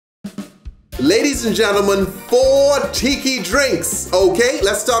Ladies and gentlemen, 4 Tiki drinks, okay?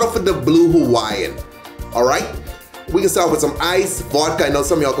 Let's start off with the Blue Hawaiian, all right? We can start with some ice, vodka. I know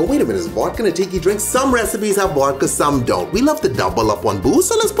some of y'all go, wait a minute, is vodka in a Tiki drink? Some recipes have vodka, some don't. We love to double up on booze,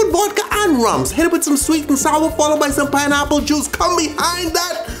 so let's put vodka and rums. Hit it with some sweet and sour, followed by some pineapple juice. Come behind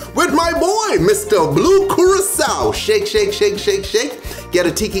that with my boy, Mr. Blue Curacao. Shake, shake, shake, shake, shake. Get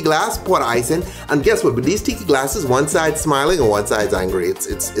a Tiki glass, pour the ice in, and guess what? With these Tiki glasses, one side's smiling and one side's angry.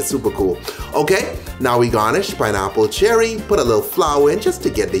 It's super cool. Okay, now we garnish, pineapple, cherry, put a little flower in just to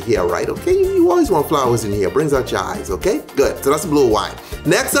get the hair right, okay? You always want flowers in here, brings out your eyes, okay? Good, so that's Blue Hawaiian.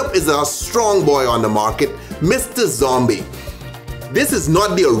 Next up is our strong boy on the market, Mr. Zombie. This is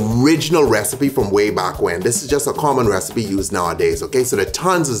not the original recipe from way back when. This is just a common recipe used nowadays, okay? So there are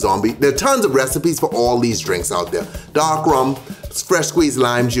tons of recipes for all these drinks out there. Dark rum, fresh squeezed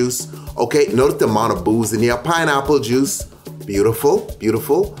lime juice, okay? Notice the amount of booze in here. Pineapple juice, beautiful,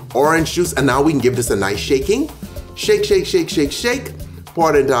 beautiful. Orange juice, and now we can give this a nice shaking. Shake, shake, shake, shake, shake.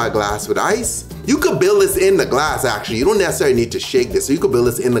 Pour it into our glass with ice. You could build this in the glass, actually. You don't necessarily need to shake this, so you could build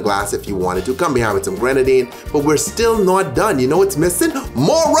this in the glass if you wanted to. Come behind with some grenadine, but we're still not done. You know what's missing?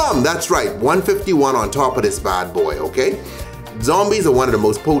 More rum, that's right. 151 on top of this bad boy, okay? Zombies are one of the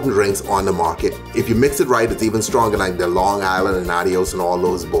most potent drinks on the market. If you mix it right, it's even stronger like the Long Island and Adios and all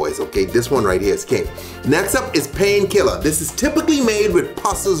those boys, okay? This one right here is king. Next up is Painkiller. This is typically made with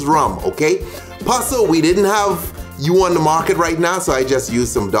Pusser's rum, okay? Pusser, we didn't have you on the market right now, so I just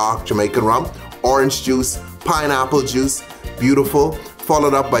used some dark Jamaican rum. Orange juice, pineapple juice, beautiful.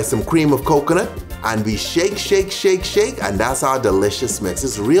 Followed up by some cream of coconut. And we shake, shake, shake, shake, and that's our delicious mix.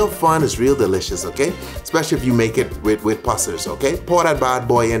 It's real fun, it's real delicious, okay? Especially if you make it with pussers, okay? Pour that bad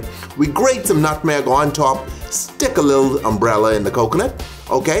boy in. We grate some nutmeg on top, stick a little umbrella in the coconut,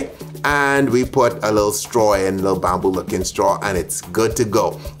 okay? And we put a little straw in, a little bamboo looking straw, and it's good to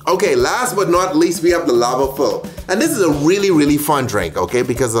go. Okay, last but not least, we have the lava fill. And this is a really, really fun drink, okay?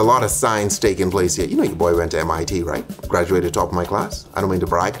 Because a lot of science taking place here. You know your boy went to MIT, right? Graduated top of my class. I don't mean to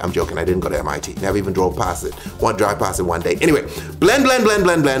brag, I'm joking, I didn't go to MIT. Never even drove past it. Drive past it one day. Anyway, blend, blend, blend,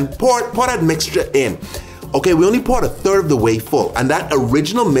 blend, blend. Pour that mixture in. Okay, we only poured 1/3 of the way full, and that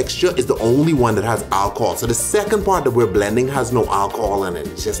original mixture is the only one that has alcohol. So the second part that we're blending has no alcohol in it.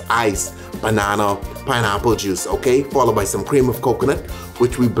 It's just ice, banana, pineapple juice, okay? Followed by some cream of coconut,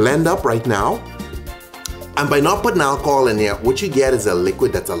 which we blend up right now. And by not putting alcohol in here, what you get is a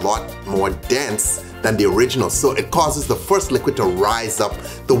liquid that's a lot more dense than the original. So it causes the first liquid to rise up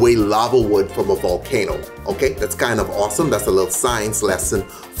the way lava would from a volcano. Okay, that's kind of awesome. That's a little science lesson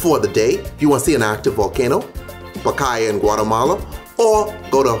for the day. If you want to see an active volcano, Pacaya in Guatemala, or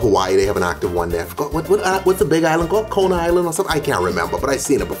go to Hawaii, they have an active one there. I forgot, what's the big island called? Kona Island or something? I can't remember, but I've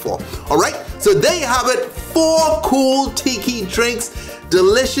seen it before. All right, so there you have it. 4 cool Tiki drinks.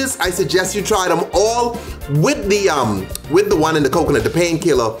 Delicious. I suggest you try them all with the one in the coconut, the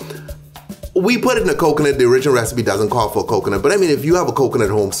Painkiller. We put it in a coconut. The original recipe doesn't call for a coconut, but I mean, if you have a coconut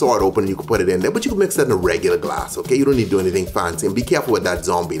at home, saw it open, you can put it in there, but you can mix that in a regular glass, okay? You don't need to do anything fancy, and be careful with that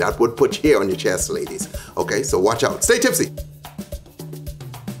zombie. That would put hair on your chest, ladies, okay? So watch out. Stay tipsy.